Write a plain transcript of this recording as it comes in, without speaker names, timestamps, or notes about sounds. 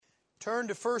Turn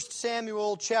to 1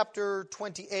 Samuel chapter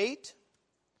 28.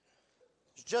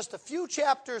 There's just a few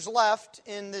chapters left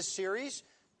in this series,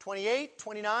 28,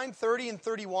 29, 30, and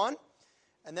 31.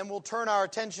 And then we'll turn our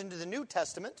attention to the New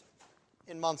Testament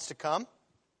in months to come.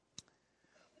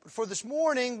 But for this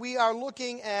morning, we are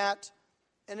looking at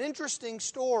an interesting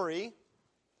story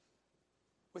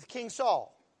with King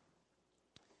Saul.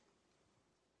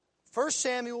 1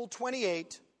 Samuel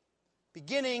 28,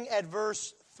 beginning at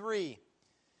verse 3.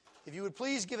 If you would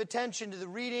please give attention to the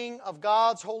reading of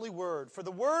God's holy word. For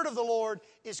the word of the Lord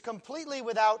is completely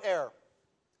without error.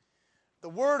 The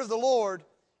word of the Lord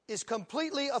is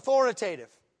completely authoritative.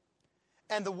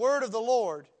 And the word of the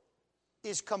Lord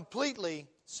is completely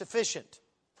sufficient.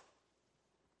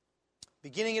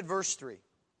 Beginning at verse 3.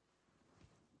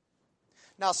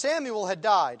 Now Samuel had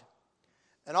died,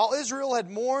 and all Israel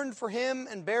had mourned for him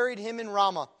and buried him in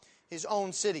Ramah, his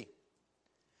own city.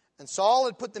 And Saul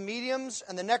had put the mediums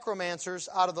and the necromancers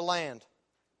out of the land.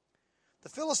 The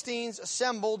Philistines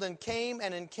assembled and came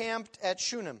and encamped at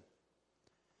Shunem.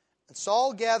 And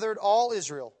Saul gathered all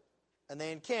Israel, and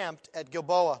they encamped at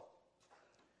Gilboa.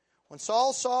 When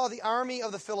Saul saw the army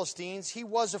of the Philistines, he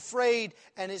was afraid,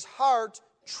 and his heart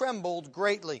trembled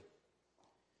greatly.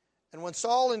 And when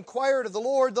Saul inquired of the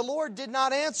Lord did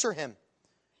not answer him,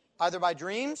 either by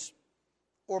dreams,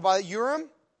 or by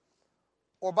Urim,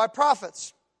 or by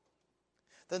prophets.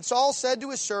 Then Saul said to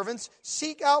his servants,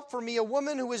 "Seek out for me a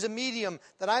woman who is a medium,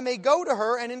 that I may go to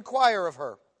her and inquire of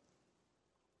her."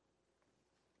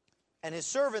 And his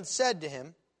servants said to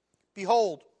him,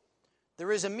 "Behold,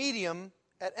 there is a medium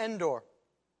at Endor."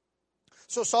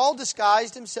 So Saul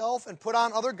disguised himself and put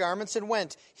on other garments and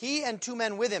went, he and 2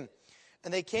 men with him.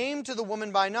 And they came to the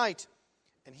woman by night.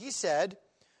 And he said,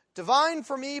 "Divine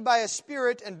for me by a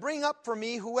spirit, and bring up for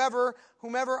me whomever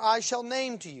I shall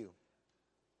name to you."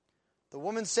 The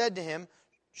woman said to him,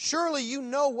 "Surely you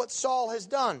know what Saul has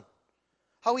done,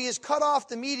 how he has cut off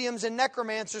the mediums and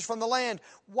necromancers from the land.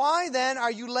 Why then are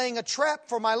you laying a trap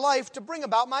for my life to bring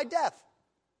about my death?"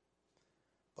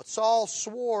 But Saul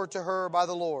swore to her by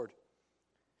the Lord,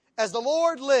 "As the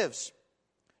Lord lives,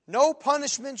 no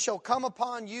punishment shall come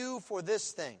upon you for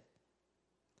this thing."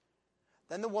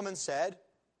 Then the woman said,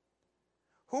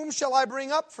 "Whom shall I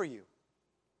bring up for you?"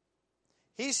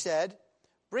 He said,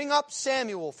 "Bring up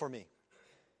Samuel for me."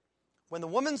 When the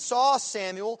woman saw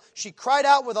Samuel, she cried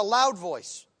out with a loud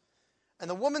voice. And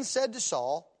the woman said to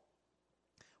Saul,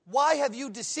 "Why have you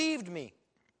deceived me?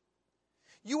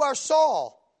 You are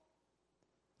Saul."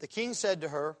 The king said to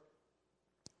her,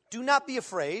 "Do not be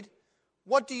afraid.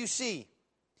 What do you see?"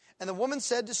 And the woman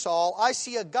said to Saul, "I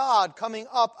see a god coming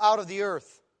up out of the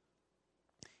earth."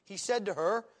 He said to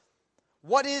her,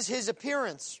 "What is his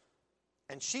appearance?"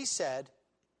 And she said,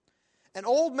 "An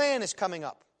old man is coming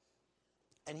up,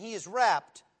 and he is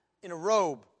wrapped in a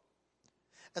robe."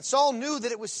 And Saul knew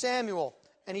that it was Samuel,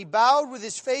 and he bowed with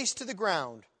his face to the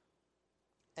ground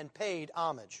and paid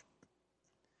homage.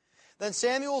 Then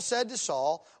Samuel said to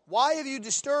Saul, "Why have you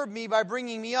disturbed me by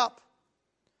bringing me up?"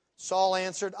 Saul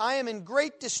answered, "I am in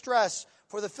great distress,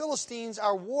 for the Philistines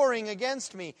are warring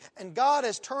against me, and God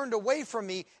has turned away from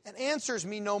me and answers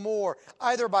me no more,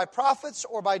 either by prophets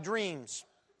or by dreams.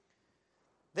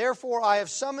 Therefore I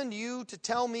have summoned you to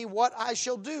tell me what I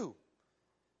shall do."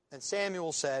 And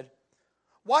Samuel said,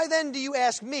 "Why then do you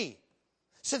ask me,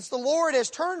 since the Lord has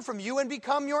turned from you and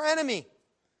become your enemy?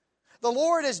 The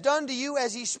Lord has done to you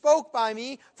as he spoke by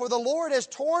me, for the Lord has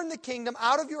torn the kingdom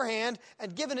out of your hand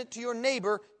and given it to your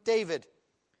neighbor David.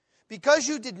 Because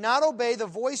you did not obey the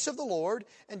voice of the Lord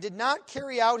and did not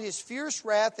carry out his fierce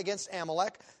wrath against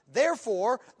Amalek,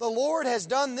 therefore the Lord has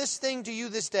done this thing to you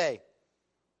this day.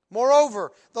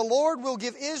 Moreover, the Lord will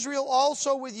give Israel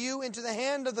also with you into the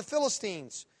hand of the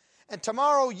Philistines, and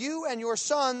tomorrow you and your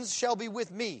sons shall be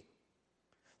with me.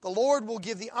 The Lord will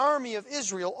give the army of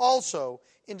Israel also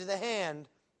into the hand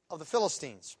of the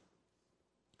Philistines."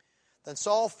 Then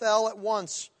Saul fell at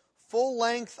once, full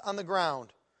length on the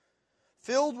ground,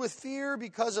 filled with fear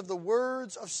because of the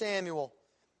words of Samuel,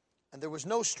 and there was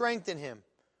no strength in him,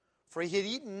 for he had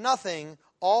eaten nothing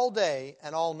all day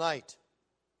and all night.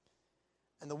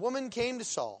 And the woman came to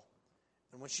Saul,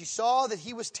 and when she saw that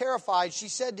he was terrified, she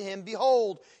said to him,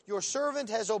 "Behold, your servant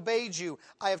has obeyed you.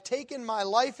 I have taken my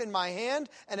life in my hand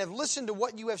and have listened to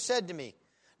what you have said to me.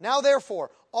 Now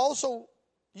therefore,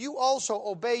 you also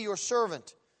obey your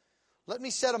servant. Let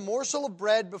me set a morsel of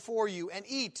bread before you and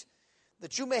eat,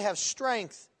 that you may have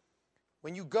strength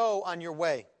when you go on your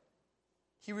way."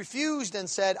 He refused and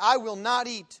said, "I will not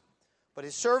eat." But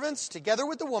his servants, together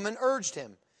with the woman, urged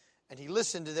him, and he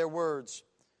listened to their words.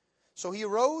 So he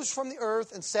arose from the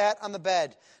earth and sat on the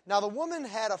bed. Now the woman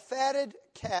had a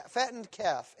fattened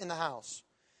calf in the house,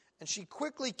 and she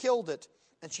quickly killed it.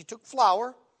 And she took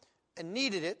flour and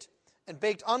kneaded it and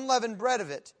baked unleavened bread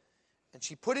of it. And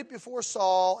she put it before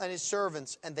Saul and his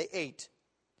servants, and they ate.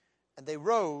 And they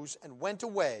rose and went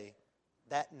away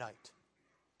that night.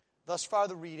 Thus far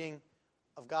the reading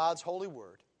of God's holy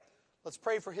word. Let's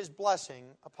pray for his blessing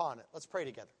upon it. Let's pray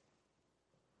together.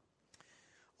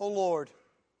 O Lord,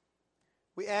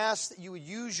 we ask that you would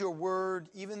use your word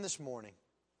even this morning,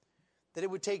 that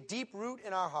it would take deep root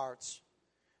in our hearts,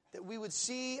 that we would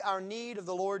see our need of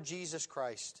the Lord Jesus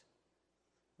Christ.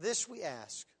 This we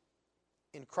ask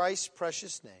in Christ's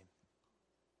precious name.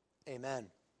 Amen.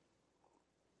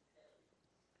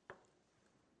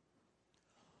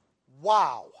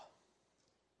 Wow.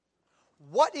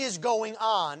 What is going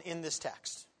on in this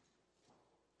text?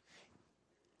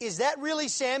 Is that really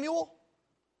Samuel?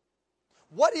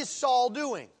 What is Saul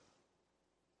doing?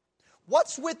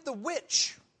 What's with the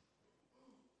witch?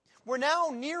 We're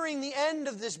now nearing the end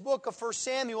of this book of 1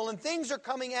 Samuel, and things are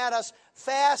coming at us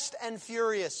fast and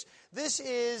furious. This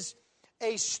is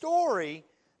a story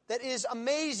that is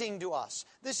amazing to us.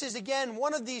 This is, again,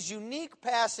 one of these unique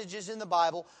passages in the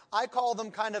Bible. I call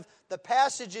them kind of the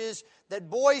passages that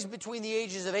boys between the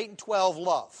ages of 8 and 12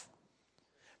 love,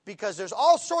 because there's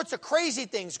all sorts of crazy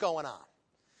things going on.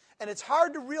 And it's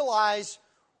hard to realize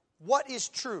what is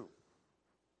true.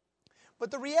 But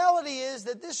the reality is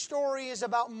that this story is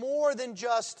about more than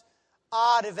just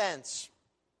odd events.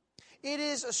 It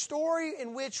is a story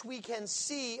in which we can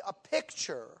see a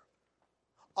picture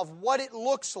of what it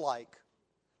looks like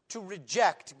to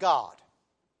reject God.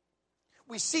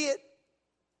 We see it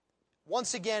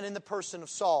once again in the person of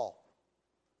Saul.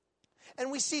 And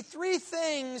we see three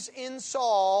things in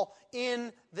Saul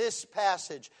in this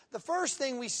passage. The first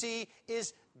thing we see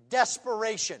is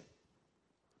desperation.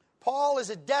 Paul is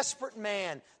a desperate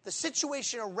man. The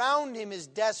situation around him is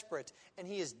desperate, and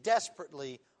he is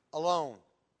desperately alone.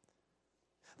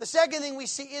 The second thing we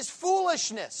see is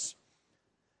foolishness.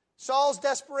 Saul's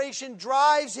desperation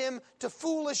drives him to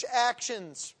foolish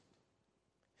actions.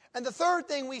 And the third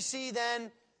thing we see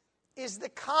then is the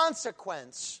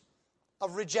consequence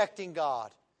of rejecting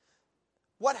God.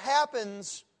 What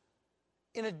happens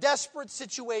in a desperate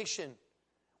situation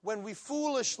when we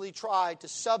foolishly try to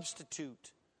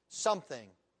substitute something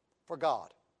for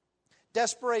God?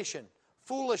 Desperation,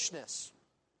 foolishness,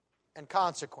 and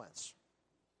consequence.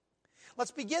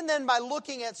 Let's begin then by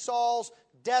looking at Saul's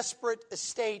desperate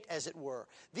estate, as it were.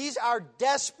 These are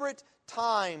desperate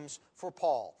times for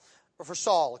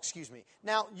Saul.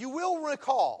 Now, you will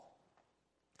recall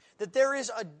that there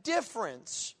is a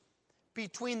difference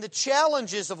between the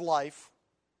challenges of life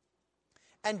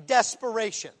and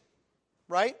desperation,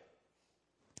 right?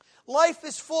 Life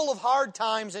is full of hard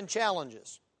times and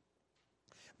challenges.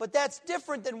 But that's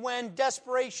different than when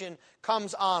desperation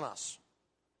comes on us.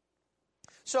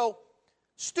 So,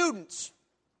 students,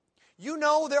 you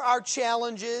know there are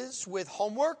challenges with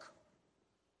homework,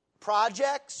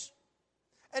 projects,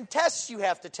 and tests you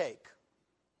have to take.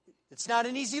 It's not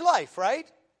an easy life, right?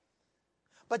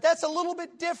 But that's a little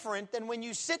bit different than when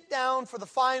you sit down for the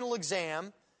final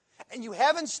exam and you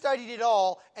haven't studied it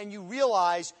all and you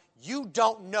realize you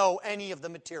don't know any of the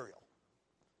material.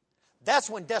 That's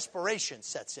when desperation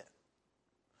sets in,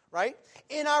 right?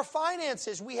 In our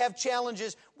finances, we have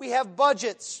challenges. We have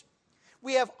budgets.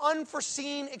 We have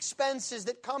unforeseen expenses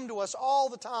that come to us all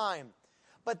the time.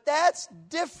 But that's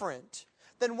different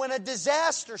than when a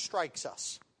disaster strikes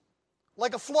us,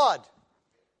 like a flood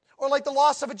or like the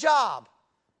loss of a job.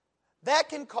 That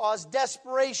can cause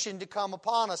desperation to come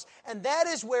upon us. And that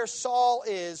is where Saul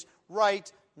is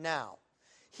right now.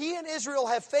 He and Israel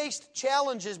have faced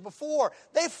challenges before.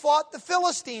 They fought the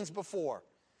Philistines before.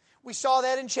 We saw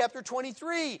that in chapter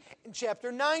 23, in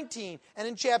chapter 19, and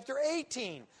in chapter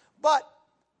 18. But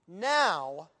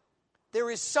now there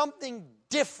is something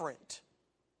different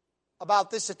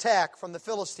about this attack from the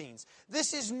Philistines.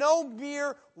 This is no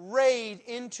mere raid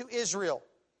into Israel.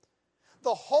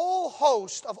 The whole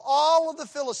host of all of the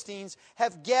Philistines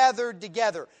have gathered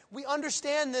together. We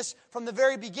understand this from the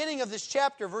very beginning of this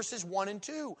chapter, verses 1 and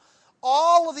 2.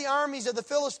 All of the armies of the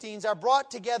Philistines are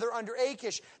brought together under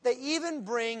Achish. They even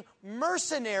bring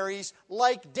mercenaries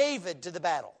like David to the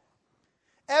battle.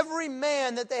 Every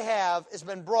man that they have has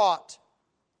been brought.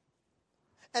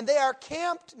 And they are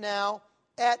camped now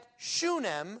at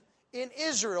Shunem in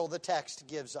Israel, the text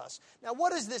gives us. Now,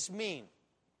 what does this mean?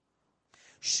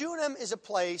 Shunem is a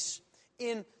place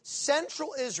in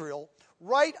central Israel,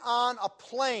 right on a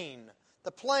plain,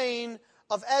 the plain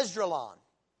of Esdraelon.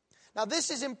 Now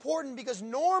this is important because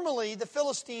normally the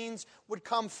Philistines would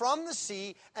come from the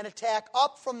sea and attack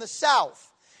up from the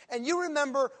south. And you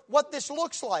remember what this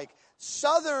looks like.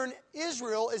 Southern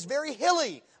Israel is very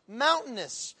hilly,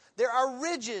 mountainous. There are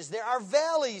ridges, there are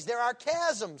valleys, there are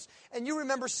chasms. And you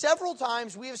remember several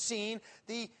times we have seen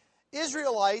the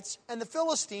Israelites and the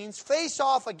Philistines face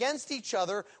off against each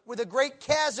other with a great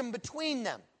chasm between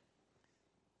them.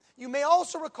 You may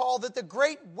also recall that the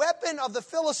great weapon of the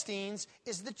Philistines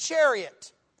is the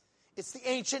chariot. It's the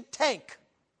ancient tank.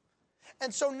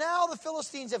 And so now the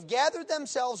Philistines have gathered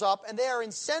themselves up and they are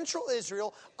in central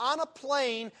Israel on a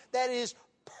plain that is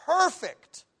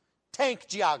perfect tank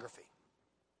geography.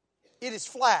 It is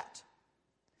flat.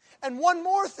 And one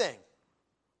more thing.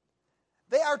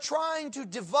 They are trying to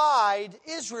divide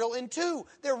Israel in two.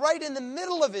 They're right in the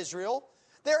middle of Israel.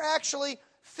 They're actually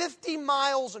 50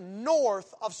 miles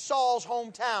north of Saul's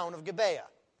hometown of Gibeah.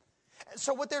 And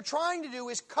so what they're trying to do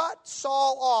is cut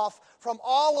Saul off from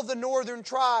all of the northern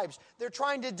tribes. They're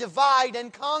trying to divide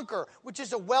and conquer, which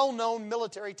is a well-known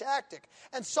military tactic.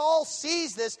 And Saul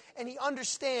sees this and he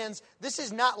understands this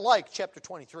is not like chapter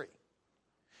 23.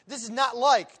 This is not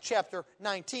like chapter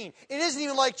 19. It isn't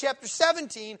even like chapter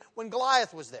 17 when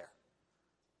Goliath was there.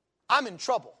 I'm in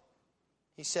trouble,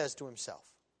 he says to himself.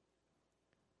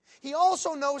 He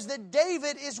also knows that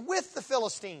David is with the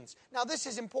Philistines. Now this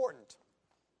is important.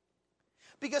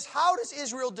 Because how does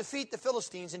Israel defeat the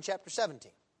Philistines in chapter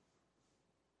 17?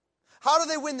 How do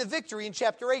they win the victory in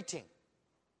chapter 18?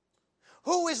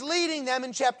 Who is leading them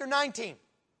in chapter 19?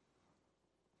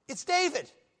 It's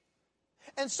David.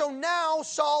 And so now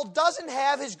Saul doesn't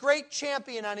have his great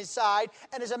champion on his side.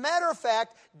 And as a matter of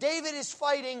fact, David is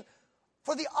fighting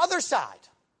for the other side.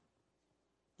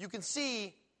 You can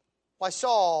see why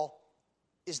Saul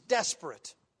is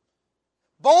desperate.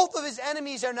 Both of his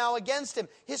enemies are now against him.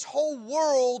 His whole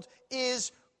world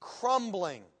is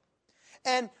crumbling.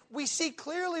 And we see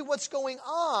clearly what's going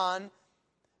on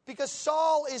because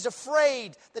Saul is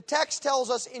afraid. The text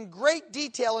tells us in great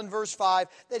detail in verse 5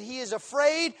 that he is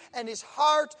afraid and his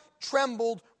heart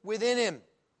trembled within him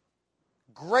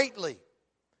greatly.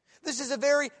 This is a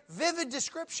very vivid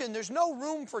description. There's no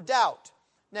room for doubt.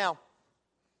 Now,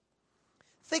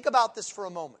 think about this for a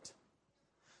moment.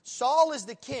 Saul is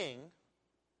the king.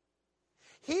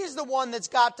 He's the one that's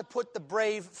got to put the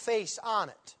brave face on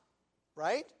it,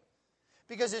 right?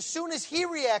 Because as soon as he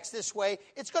reacts this way,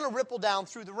 it's going to ripple down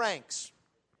through the ranks.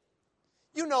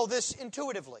 You know this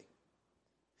intuitively.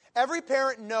 Every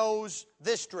parent knows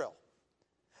this drill.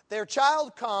 Their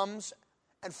child comes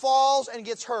and falls and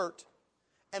gets hurt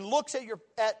and looks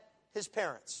at his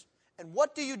parents. And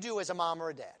what do you do as a mom or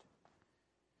a dad?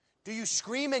 Do you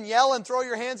scream and yell and throw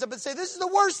your hands up and say, this is the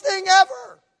worst thing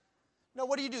ever? No,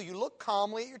 what do? You look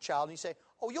calmly at your child and you say,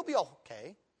 oh, you'll be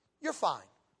okay. You're fine.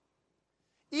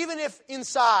 Even if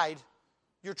inside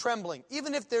you're trembling,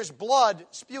 even if there's blood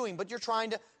spewing, but you're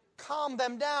trying to calm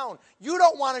them down. You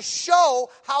don't want to show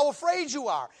how afraid you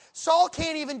are. Saul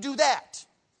can't even do that.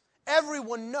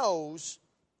 Everyone knows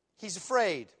he's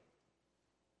afraid.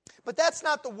 But that's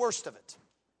not the worst of it.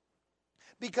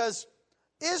 Because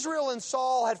Israel and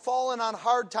Saul had fallen on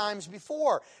hard times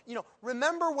before.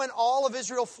 Remember when all of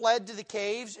Israel fled to the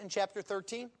caves in chapter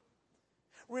 13?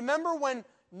 Remember when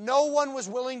no one was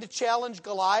willing to challenge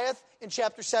Goliath in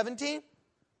chapter 17?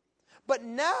 But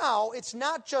now it's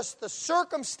not just the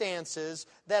circumstances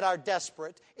that are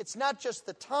desperate. It's not just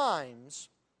the times.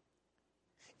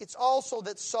 It's also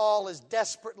that Saul is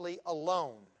desperately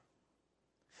alone.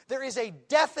 There is a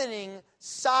deafening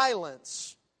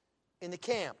silence in the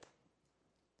camp.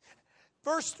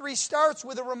 Verse 3 starts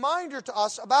with a reminder to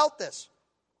us about this.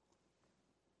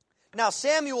 Now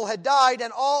Samuel had died,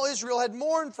 and all Israel had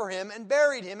mourned for him and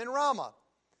buried him in Ramah.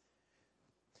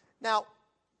 Now,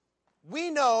 we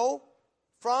know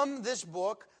from this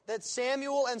book that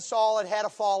Samuel and Saul had had a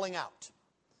falling out.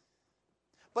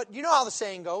 But you know how the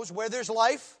saying goes, where there's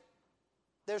life,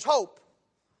 there's hope.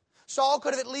 Saul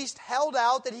could have at least held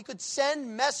out that he could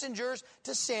send messengers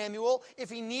to Samuel if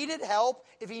he needed help,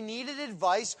 if he needed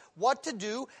advice, what to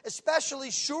do.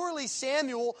 Especially, surely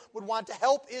Samuel would want to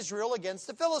help Israel against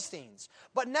the Philistines.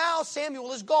 But now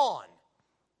Samuel is gone.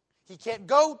 He can't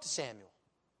go to Samuel.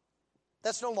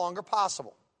 That's no longer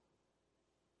possible.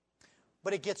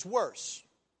 But it gets worse.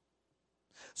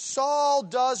 Saul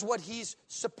does what he's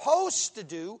supposed to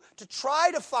do to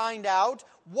try to find out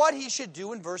what he should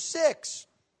do in verse 6.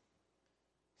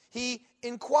 He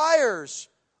inquires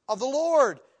of the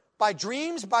Lord by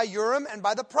dreams, by Urim, and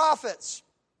by the prophets.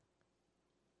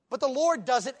 But the Lord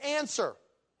doesn't answer.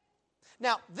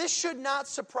 Now, this should not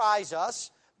surprise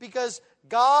us because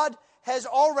God has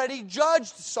already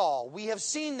judged Saul. We have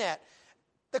seen that.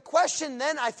 The question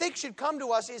then I think should come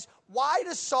to us is, why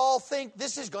does Saul think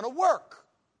this is going to work?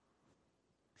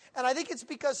 And I think it's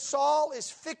because Saul is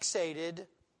fixated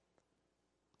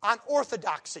on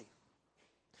orthodoxy.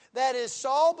 That is,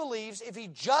 Saul believes if he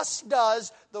just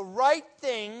does the right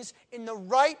things in the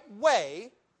right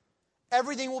way,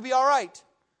 everything will be all right.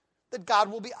 That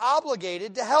God will be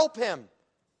obligated to help him.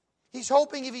 He's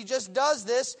hoping if he just does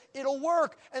this, it'll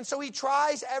work. And so he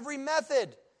tries every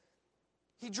method.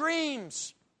 He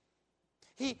dreams.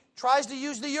 He tries to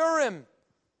use the Urim.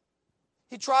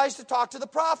 He tries to talk to the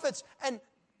prophets. And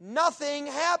nothing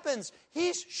happens.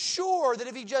 He's sure that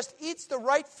if he just eats the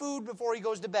right food before he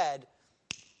goes to bed,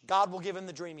 God will give him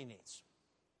the dream he needs.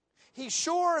 He's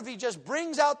sure if he just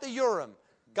brings out the Urim,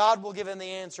 God will give him the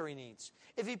answer he needs.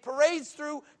 If he parades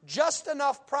through just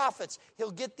enough prophets,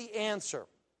 he'll get the answer.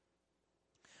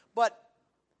 But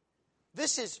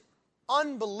this is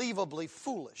unbelievably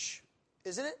foolish,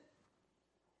 isn't it?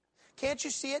 Can't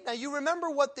you see it? Now, you remember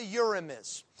what the Urim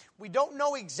is. We don't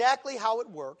know exactly how it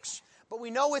works, but we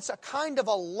know it's a kind of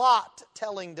a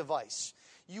lot-telling device.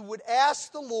 You would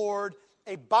ask the Lord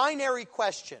a binary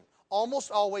question,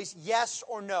 almost always yes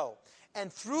or no.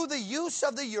 And through the use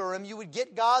of the Urim, you would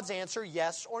get God's answer,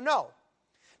 yes or no.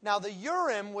 Now, the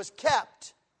Urim was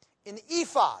kept in the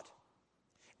ephod,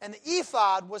 and the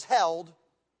ephod was held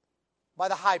by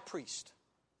the high priest.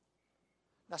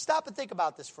 Now, stop and think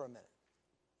about this for a minute.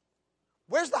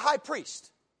 Where's the high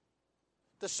priest?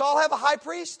 Does Saul have a high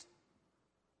priest?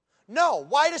 No.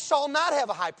 Why does Saul not have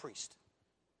a high priest?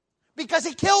 Because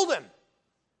he killed him.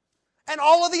 And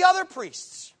all of the other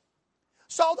priests.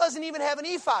 Saul doesn't even have an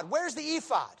ephod. Where's the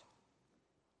ephod?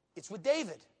 It's with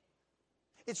David.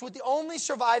 It's with the only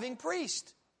surviving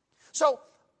priest. So,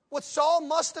 what Saul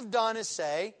must have done is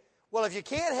say, well, if you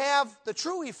can't have the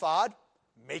true ephod,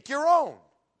 make your own.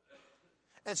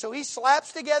 And so he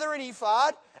slaps together an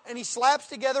ephod, and he slaps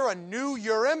together a new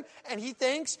Urim, and he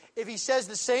thinks if he says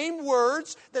the same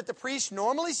words that the priest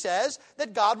normally says,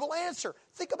 that God will answer.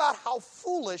 Think about how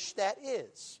foolish that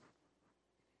is.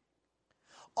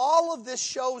 All of this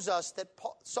shows us that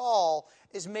Saul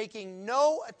is making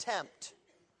no attempt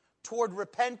toward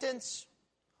repentance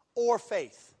or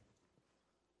faith.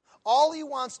 All he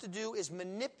wants to do is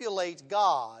manipulate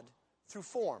God through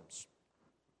forms.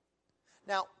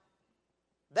 Now,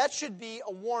 that should be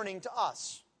a warning to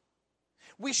us.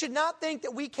 We should not think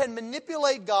that we can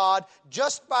manipulate God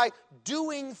just by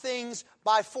doing things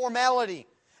by formality.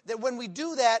 That when we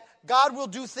do that, God will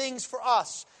do things for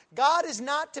us. God is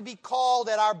not to be called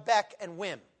at our beck and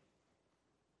whim.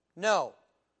 No.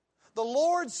 The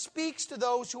Lord speaks to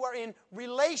those who are in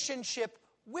relationship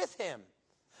with Him.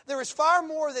 There is far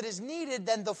more that is needed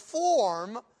than the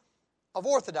form of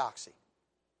orthodoxy.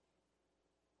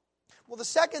 Well, the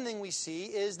second thing we see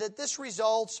is that this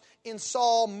results in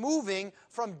Saul moving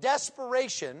from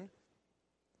desperation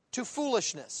to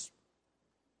foolishness.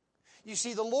 You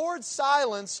see, the Lord's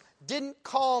silence didn't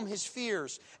calm his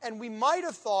fears. And we might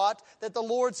have thought that the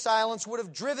Lord's silence would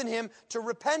have driven him to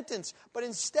repentance. But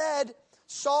instead,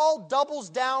 Saul doubles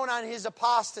down on his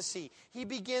apostasy. He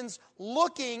begins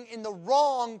looking in the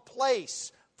wrong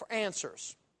place for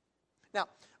answers. Now,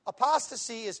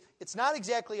 apostasy it's not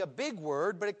exactly a big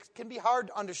word, but it can be hard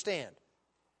to understand.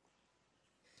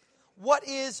 What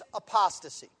is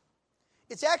apostasy?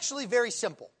 It's actually very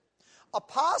simple.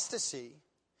 Apostasy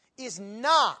is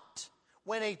not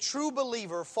when a true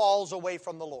believer falls away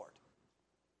from the Lord.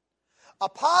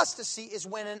 Apostasy is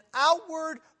when an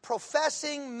outward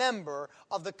professing member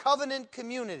of the covenant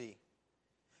community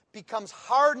becomes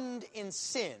hardened in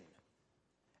sin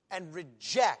and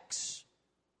rejects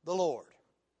the Lord.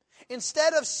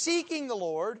 Instead of seeking the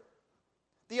Lord,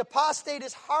 the apostate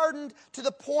is hardened to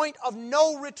the point of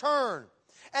no return.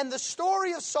 And the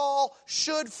story of Saul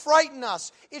should frighten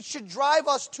us. It should drive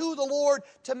us to the Lord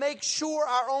to make sure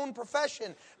our own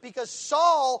profession. Because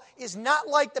Saul is not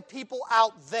like the people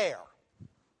out there.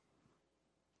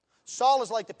 Saul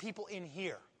is like the people in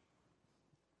here.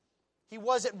 He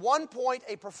was at one point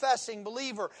a professing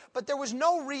believer, but there was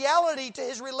no reality to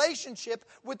his relationship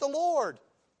with the Lord.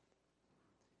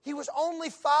 He was only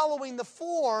following the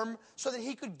form so that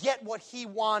he could get what he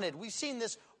wanted. We've seen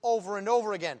this over and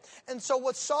over again. And so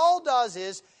what Saul does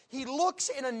is he looks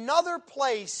in another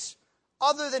place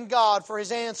other than God for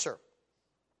his answer.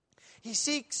 He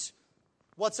seeks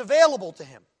what's available to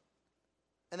him.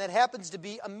 And that happens to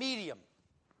be a medium,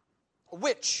 a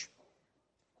witch,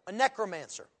 a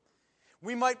necromancer.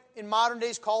 We might, in modern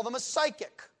days, call them a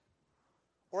psychic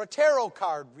or a tarot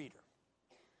card reader.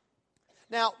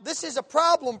 Now, this is a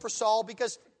problem for Saul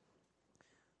because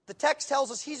the text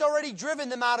tells us he's already driven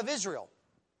them out of Israel.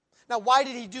 Now, why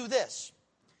did he do this?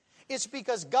 It's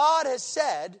because God has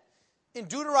said in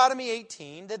Deuteronomy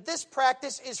 18 that this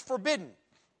practice is forbidden.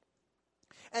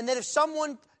 And that if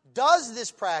someone does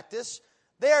this practice,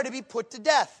 they are to be put to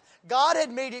death. God had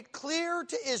made it clear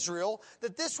to Israel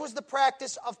that this was the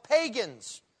practice of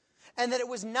pagans and that it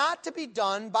was not to be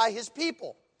done by his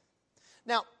people.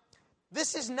 Now,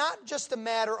 this is not just a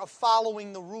matter of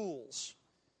following the rules.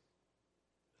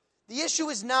 The issue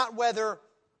is not whether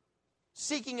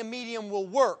seeking a medium will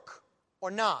work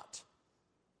or not.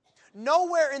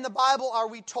 Nowhere in the Bible are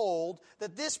we told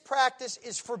that this practice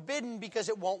is forbidden because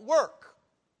it won't work.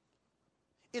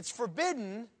 It's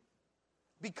forbidden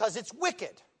because it's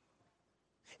wicked.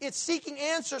 It's seeking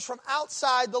answers from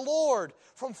outside the Lord,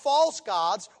 from false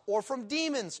gods or from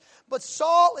demons. But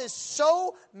Saul is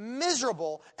so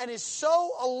miserable and is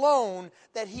so alone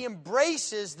that he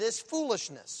embraces this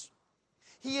foolishness.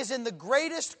 He is in the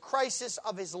greatest crisis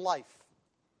of his life.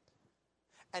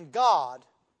 And God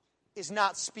is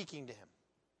not speaking to him.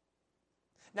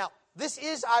 Now, this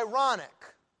is ironic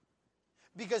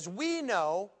because we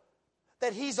know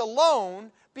that he's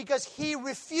alone because he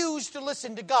refused to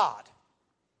listen to God.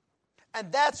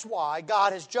 And that's why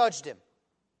God has judged him.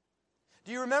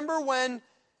 Do you remember when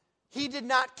he did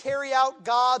not carry out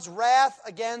God's wrath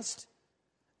against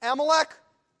Amalek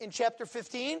in chapter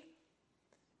 15?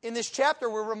 In this chapter,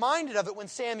 we're reminded of it when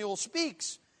Samuel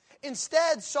speaks.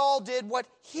 Instead, Saul did what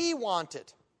he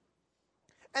wanted.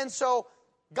 And so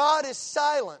God is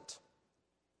silent.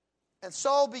 And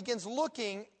Saul begins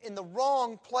looking in the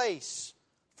wrong place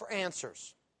for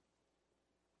answers.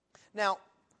 Now,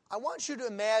 I want you to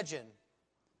imagine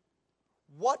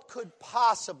what could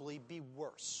possibly be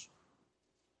worse.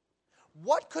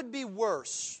 What could be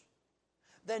worse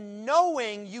than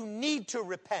knowing you need to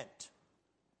repent,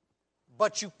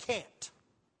 but you can't?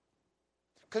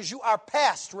 Because you are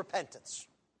past repentance.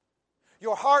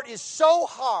 Your heart is so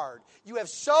hard. You have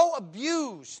so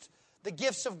abused the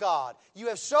gifts of God. You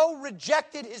have so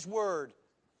rejected His Word.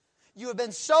 You have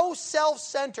been so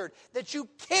self-centered that you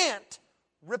can't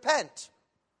repent.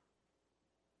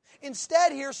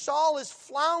 Instead, here Saul is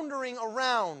floundering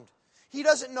around. He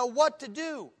doesn't know what to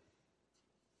do.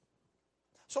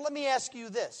 So let me ask you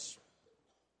this.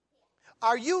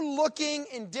 Are you looking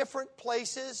in different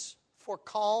places for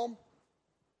calm,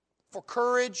 for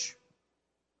courage,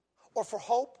 or for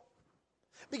hope?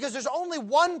 Because there's only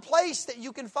one place that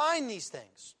you can find these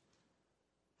things,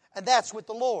 and that's with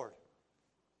the Lord.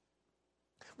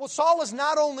 Well, Saul is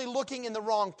not only looking in the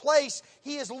wrong place,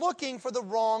 he is looking for the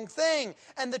wrong thing.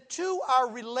 And the two are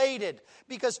related,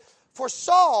 because for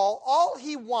Saul, all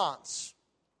he wants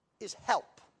is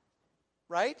help,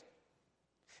 right?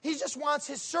 He just wants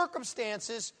his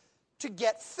circumstances to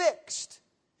get fixed.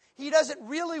 He doesn't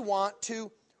really want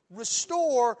to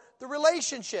restore the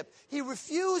relationship. He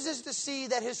refuses to see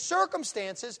that his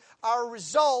circumstances are a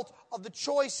result of the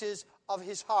choices of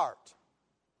his heart.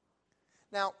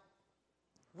 Now,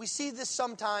 we see this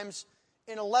sometimes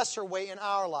in a lesser way in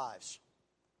our lives.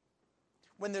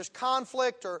 When there's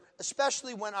conflict, or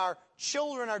especially when our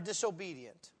children are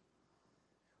disobedient,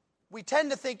 we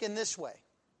tend to think in this way: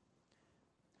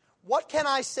 what can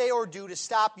I say or do to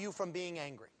stop you from being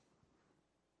angry?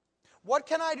 What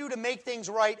can I do to make things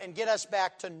right and get us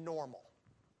back to normal?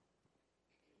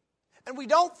 And we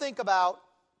don't think about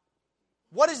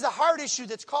what is the heart issue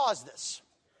that's caused this.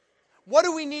 What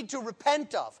do we need to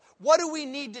repent of? What do we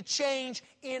need to change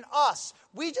in us?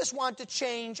 We just want to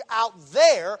change out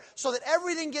there so that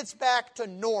everything gets back to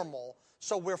normal,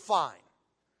 so we're fine.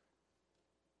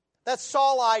 That's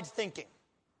Saul-eyed thinking.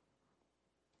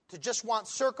 To just want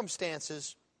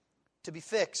circumstances to be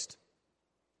fixed.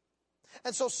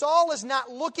 And so Saul is not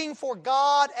looking for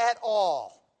God at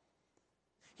all.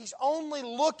 He's only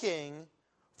looking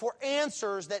for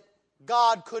answers that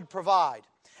God could provide.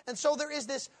 And so there is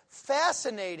this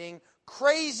fascinating,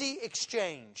 crazy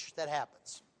exchange that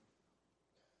happens.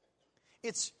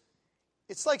 It's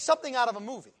like something out of a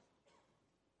movie.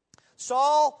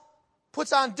 Saul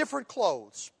puts on different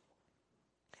clothes,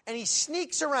 and he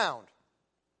sneaks around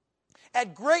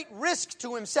at great risk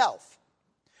to himself,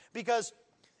 because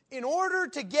in order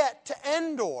to get to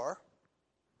Endor,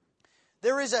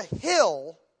 there is a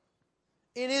hill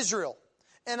in Israel.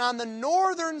 And on the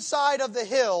northern side of the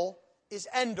hill is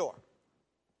Endor.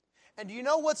 And do you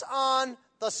know what's on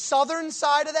the southern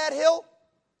side of that hill?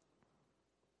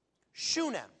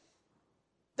 Shunem,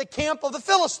 the camp of the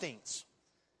Philistines.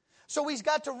 So he's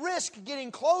got to risk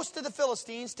getting close to the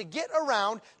Philistines to get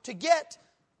around, to get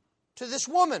to this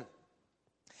woman.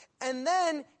 And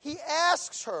then he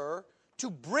asks her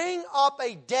to bring up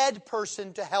a dead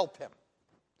person to help him.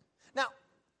 Now,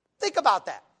 think about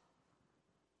that.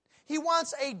 He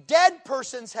wants a dead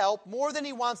person's help more than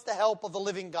he wants the help of the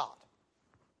living God.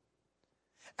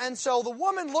 And so the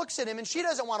woman looks at him, and she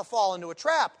doesn't want to fall into a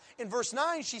trap. In verse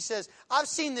 9, she says, I've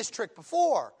seen this trick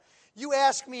before. You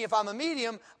ask me if I'm a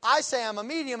medium, I say I'm a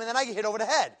medium, and then I get hit over the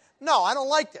head. No, I don't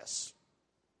like this.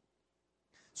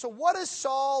 So what does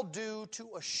Saul do to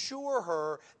assure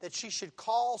her that she should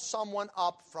call someone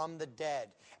up from the dead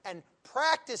and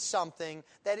practice something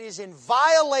that is in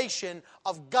violation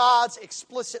of God's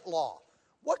explicit law?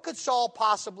 What could Saul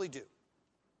possibly do?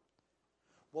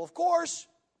 Well, of course,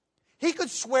 he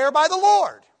could swear by the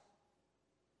Lord.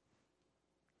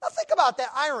 Now think about that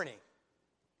irony.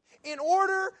 In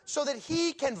order so that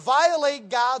he can violate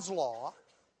God's law,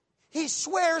 he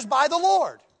swears by the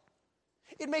Lord.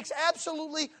 It makes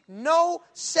absolutely no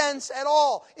sense at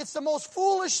all. It's the most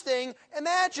foolish thing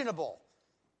imaginable.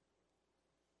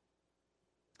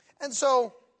 And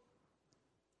so,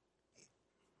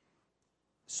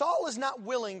 Saul is not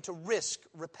willing to risk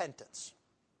repentance.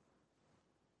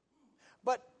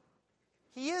 But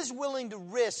he is willing to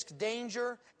risk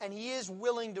danger, and he is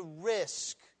willing to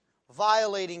risk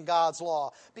violating God's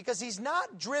law, because he's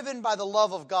not driven by the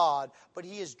love of God, but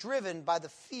he is driven by the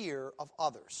fear of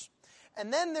others.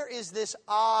 And then there is this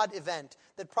odd event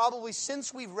that probably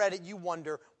since we've read it, you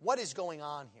wonder, what is going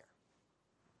on here?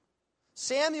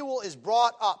 Samuel is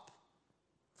brought up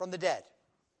from the dead.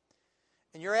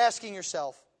 And you're asking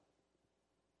yourself,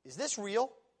 is this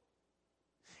real?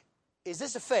 Is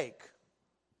this a fake?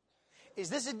 Is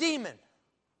this a demon?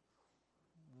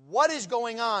 What is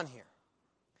going on here?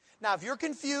 Now, if you're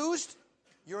confused,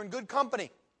 you're in good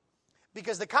company,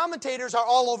 because the commentators are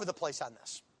all over the place on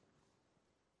this,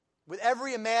 with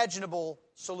every imaginable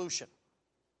solution.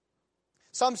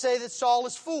 Some say that Saul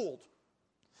is fooled.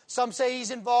 Some say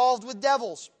he's involved with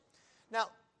devils. Now,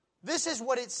 this is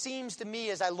what it seems to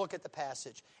me as I look at the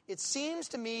passage. It seems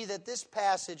to me that this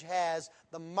passage has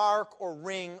the mark or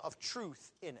ring of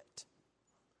truth in it.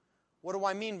 What do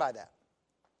I mean by that?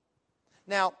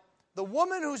 Now, the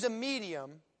woman who's a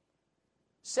medium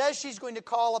says she's going to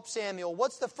call up Samuel.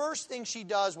 What's the first thing she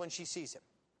does when she sees him?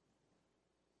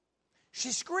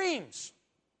 She screams.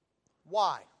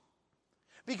 Why?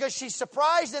 Because she's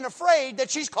surprised and afraid that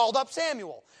she's called up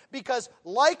Samuel. Because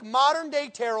like modern-day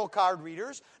tarot card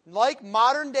readers, like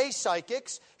modern-day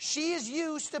psychics, she is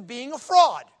used to being a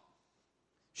fraud.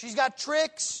 She's got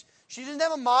tricks. She doesn't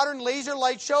have a modern laser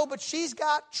light show, but she's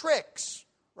got tricks,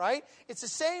 right? It's the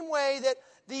same way that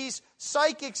these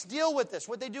psychics deal with this.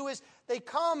 What they do is they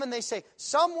come and they say,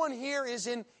 someone here is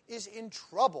in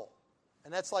trouble.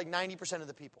 And that's like 90% of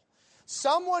the people.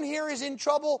 Someone here is in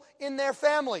trouble in their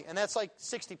family, and that's like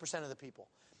 60% of the people.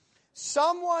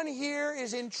 Someone here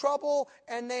is in trouble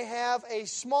and they have a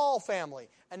small family,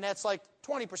 and that's like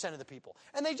 20% of the people.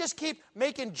 And they just keep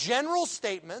making general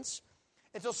statements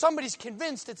until somebody's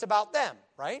convinced it's about them,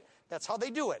 right? That's how they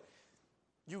do it.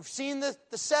 You've seen the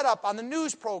setup on the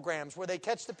news programs where they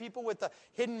catch the people with the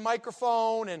hidden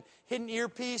microphone and hidden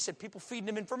earpiece and people feeding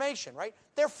them information, right?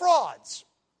 They're frauds.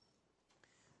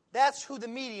 That's who the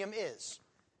medium is.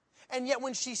 And yet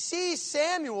when she sees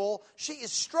Samuel, she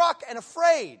is struck and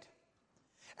afraid.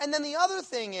 And then the other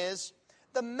thing is,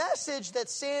 the message that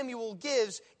Samuel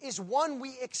gives is one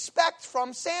we expect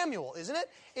from Samuel, isn't it?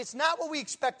 It's not what we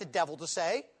expect the devil to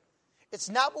say. It's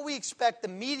not what we expect the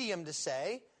medium to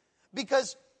say,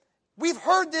 because we've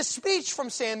heard this speech from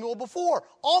Samuel before,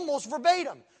 almost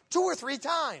verbatim, 2 or 3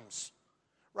 times,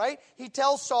 right? He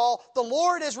tells Saul, the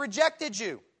Lord has rejected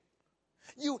you.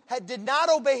 You did not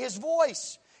obey his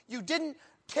voice. You didn't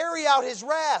carry out his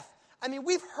wrath. I mean,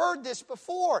 we've heard this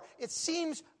before. It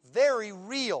seems very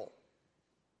real.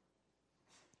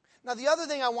 Now, the other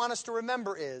thing I want us to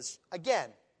remember is, again,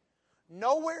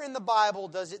 nowhere in the Bible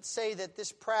does it say that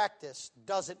this practice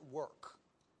doesn't work.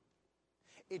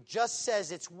 It just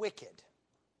says it's wicked.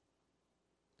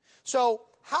 So,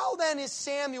 how then is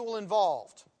Samuel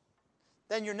involved?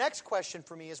 Then your next question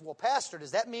for me is, well, Pastor,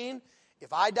 does that mean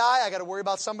if I die, I got to worry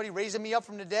about somebody raising me up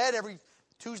from the dead every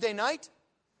Tuesday night?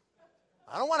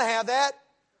 I don't want to have that.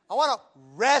 I want to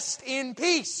rest in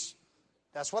peace.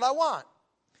 That's what I want.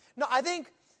 No, I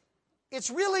think it's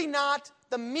really not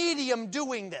the medium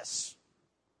doing this.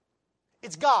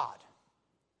 It's God.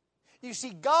 You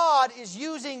see, God is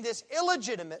using this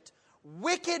illegitimate,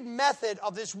 wicked method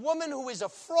of this woman who is a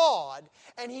fraud,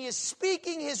 and he is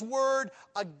speaking his word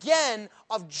again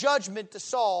of judgment to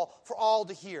Saul for all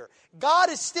to hear. God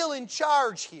is still in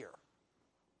charge here.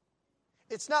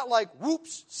 It's not like,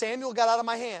 whoops, Samuel got out of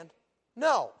my hand.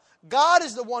 No, God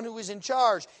is the one who is in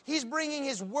charge. He's bringing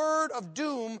his word of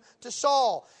doom to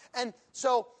Saul. And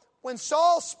so when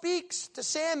Saul speaks to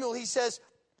Samuel, he says,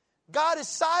 God is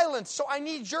silent, so I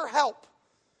need your help.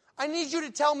 I need you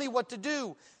to tell me what to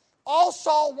do. All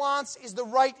Saul wants is the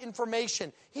right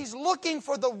information. He's looking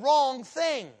for the wrong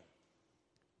thing.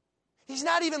 He's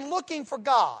not even looking for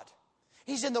God.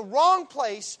 He's in the wrong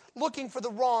place looking for the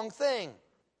wrong thing.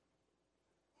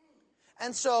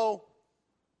 And so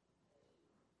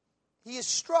he is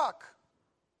struck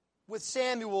with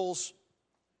Samuel's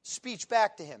speech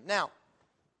back to him. Now,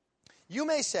 you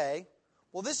may say,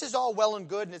 well, this is all well and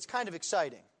good and it's kind of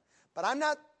exciting, but I'm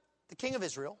not the king of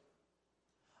Israel.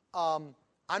 I'm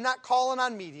not calling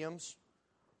on mediums.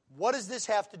 What does this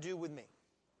have to do with me?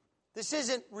 This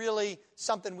isn't really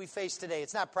something we face today.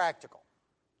 It's not practical.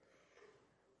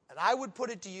 And I would put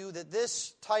it to you that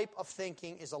this type of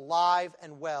thinking is alive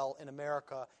and well in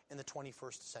America in the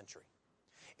 21st century.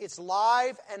 It's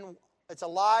alive and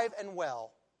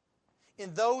well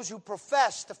in those who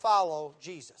profess to follow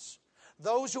Jesus.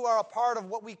 Those who are a part of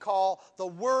what we call the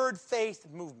Word Faith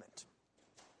movement.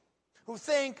 Who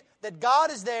think that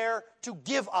God is there to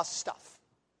give us stuff.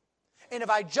 And if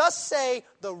I just say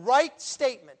the right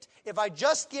statement, if I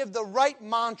just give the right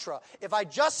mantra, if I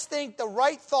just think the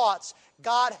right thoughts,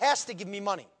 God has to give me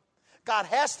money. God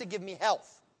has to give me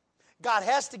health. God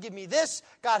has to give me this.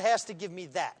 God has to give me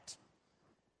that.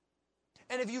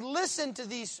 And if you listen to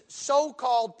these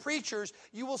so-called preachers,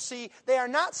 you will see they are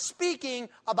not speaking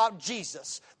about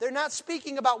Jesus. They're not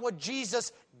speaking about what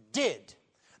Jesus did.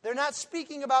 They're not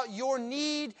speaking about your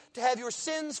need to have your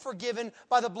sins forgiven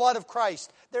by the blood of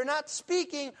Christ. They're not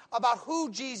speaking about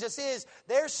who Jesus is.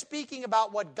 They're speaking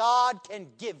about what God can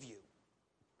give you.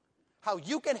 How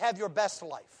you can have your best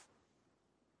life.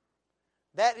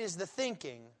 That is the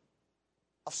thinking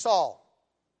of Saul.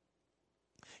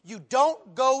 You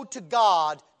don't go to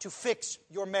God to fix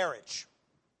your marriage.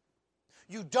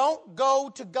 You don't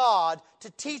go to God to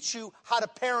teach you how to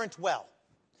parent well.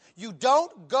 You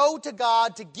don't go to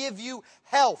God to give you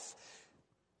health.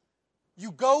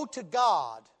 You go to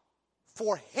God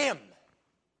for Him.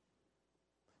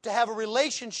 To have a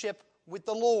relationship with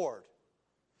the Lord.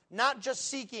 Not just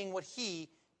seeking what He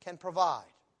can provide.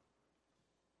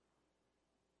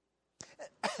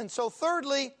 And so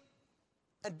thirdly,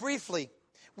 and briefly,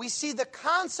 we see the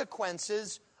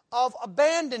consequences of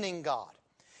abandoning God.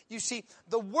 You see,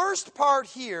 the worst part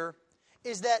here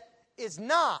is that it's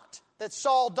not that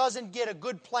Saul doesn't get a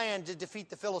good plan to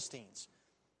defeat the Philistines.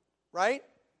 Right?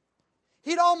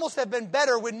 He'd almost have been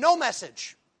better with no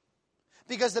message.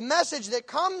 Because the message that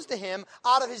comes to him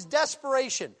out of his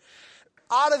desperation,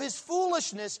 out of his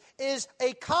foolishness, is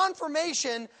a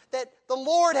confirmation that the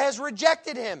Lord has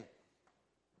rejected him.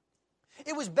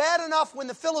 It was bad enough when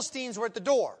the Philistines were at the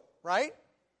door, right?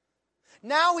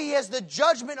 Now he has the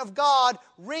judgment of God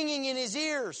ringing in his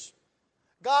ears.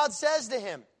 God says to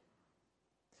him,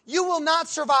 you will not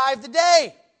survive the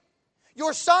day.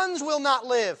 Your sons will not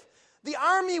live. The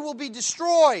army will be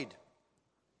destroyed.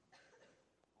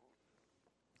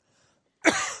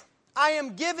 I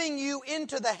am giving you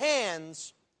into the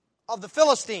hands of the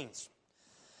Philistines.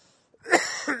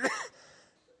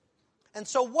 And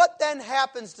so what then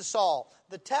happens to Saul?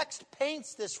 The text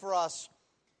paints this for us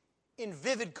in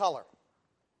vivid color.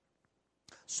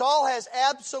 Saul has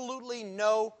absolutely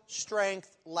no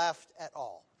strength left at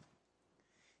all.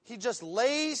 He just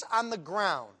lays on the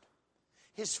ground.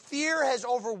 His fear has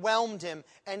overwhelmed him,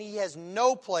 and he has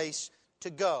no place to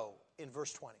go in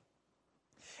verse 20.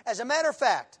 As a matter of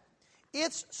fact,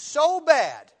 it's so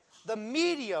bad, the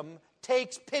medium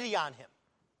takes pity on him.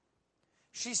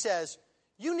 She says,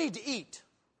 you need to eat.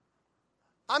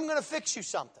 I'm going to fix you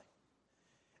something.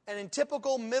 And in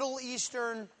typical Middle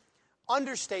Eastern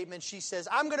understatement, she says,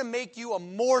 I'm going to make you a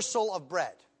morsel of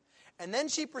bread. And then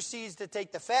she proceeds to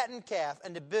take the fattened calf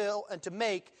and to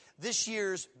make this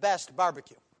year's best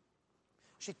barbecue.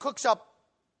 She cooks up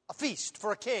a feast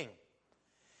for a king.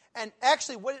 And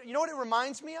actually, you know what it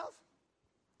reminds me of?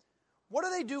 What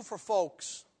do they do for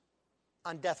folks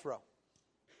on death row?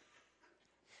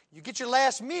 You get your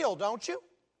last meal, don't you?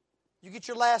 You get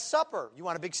your last supper. You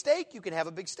want a big steak? You can have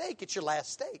a big steak. It's your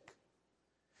last steak.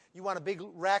 You want a big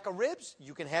rack of ribs?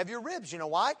 You can have your ribs. You know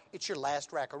why? It's your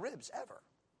last rack of ribs ever.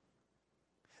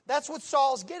 That's what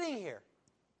Saul's getting here.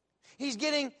 He's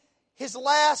getting his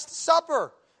last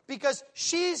supper because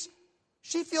she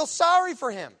feels sorry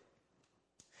for him.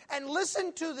 And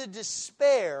listen to the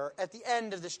despair at the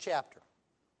end of this chapter.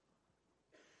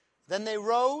 Then they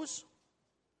rose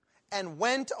and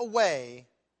went away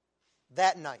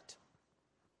that night.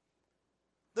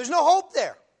 There's no hope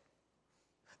there.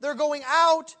 They're going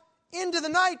out into the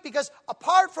night, because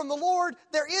apart from the Lord,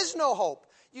 there is no hope.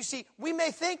 You see, we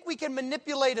may think we can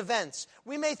manipulate events.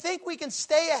 We may think we can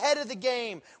stay ahead of the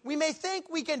game. We may think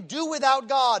we can do without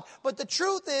God. But the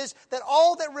truth is that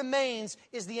all that remains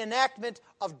is the enactment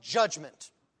of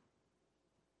judgment.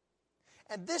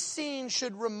 And this scene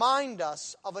should remind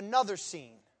us of another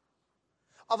scene,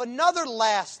 of another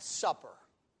Last Supper,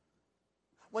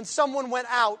 when someone went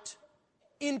out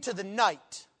into the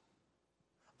night,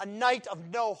 a night of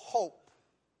no hope.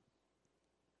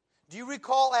 Do you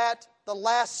recall at the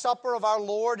Last Supper of our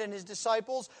Lord and His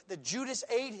disciples that Judas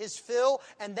ate his fill,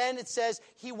 and then it says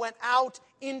he went out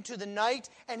into the night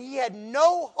and he had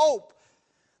no hope?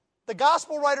 The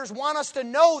gospel writers want us to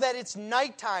know that it's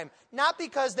nighttime, not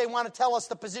because they want to tell us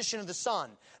the position of the sun.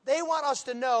 They want us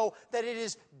to know that it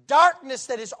is darkness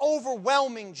that is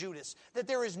overwhelming Judas, that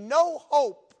there is no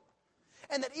hope,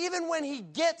 and that even when he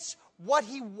gets what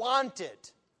he wanted,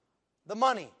 the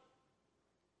money,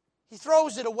 he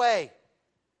throws it away.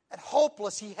 And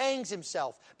hopeless, he hangs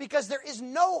himself, because there is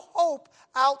no hope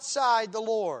outside the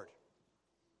Lord.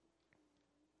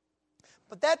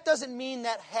 But that doesn't mean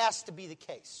that has to be the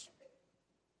case.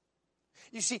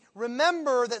 You see,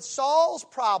 remember that Saul's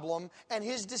problem and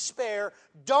his despair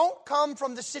don't come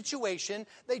from the situation,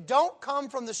 they don't come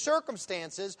from the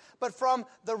circumstances, but from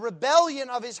the rebellion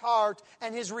of his heart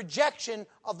and his rejection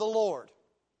of the Lord.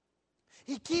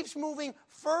 He keeps moving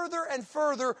further and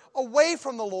further away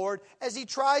from the Lord as he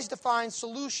tries to find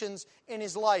solutions in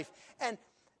his life. And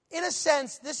in a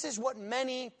sense, this is what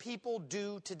many people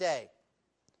do today.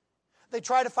 They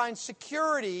try to find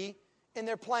security in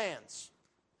their plans,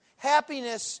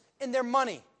 happiness in their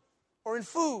money, or in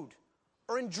food,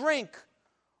 or in drink,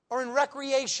 or in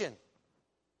recreation.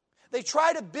 They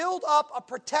try to build up a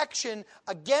protection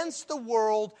against the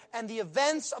world and the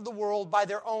events of the world by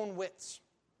their own wits.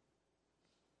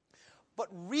 But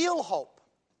real hope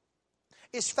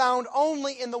is found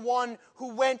only in the one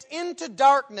who went into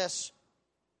darkness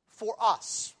for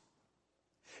us.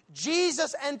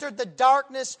 Jesus entered the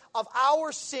darkness of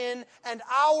our sin and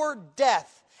our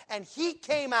death, and He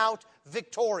came out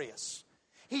victorious.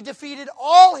 He defeated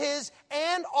all His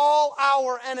and all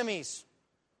our enemies.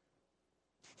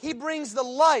 He brings the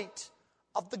light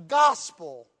of the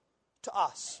gospel to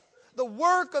us. The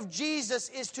work of Jesus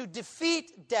is to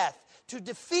defeat death, to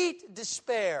defeat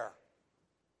despair.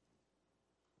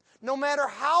 No matter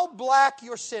how black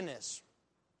your sin is,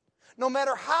 no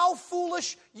matter how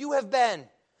foolish you have been,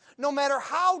 no matter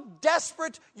how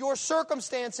desperate your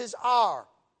circumstances are,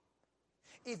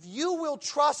 if you will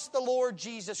trust the Lord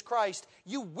Jesus Christ,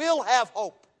 you will have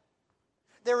hope.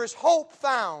 There is hope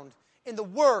found in the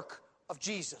work of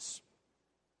Jesus.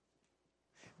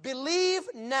 Believe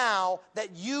now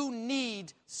that you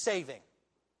need saving.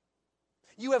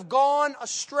 You have gone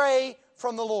astray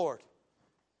from the Lord.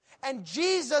 And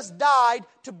Jesus died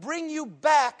to bring you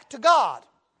back to God.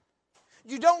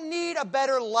 You don't need a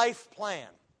better life plan.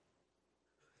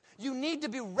 You need to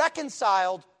be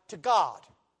reconciled to God.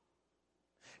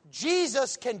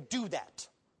 Jesus can do that.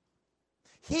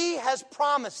 He has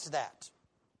promised that.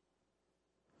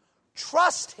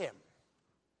 Trust Him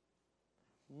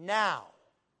now.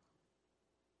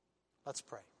 Let's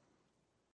pray.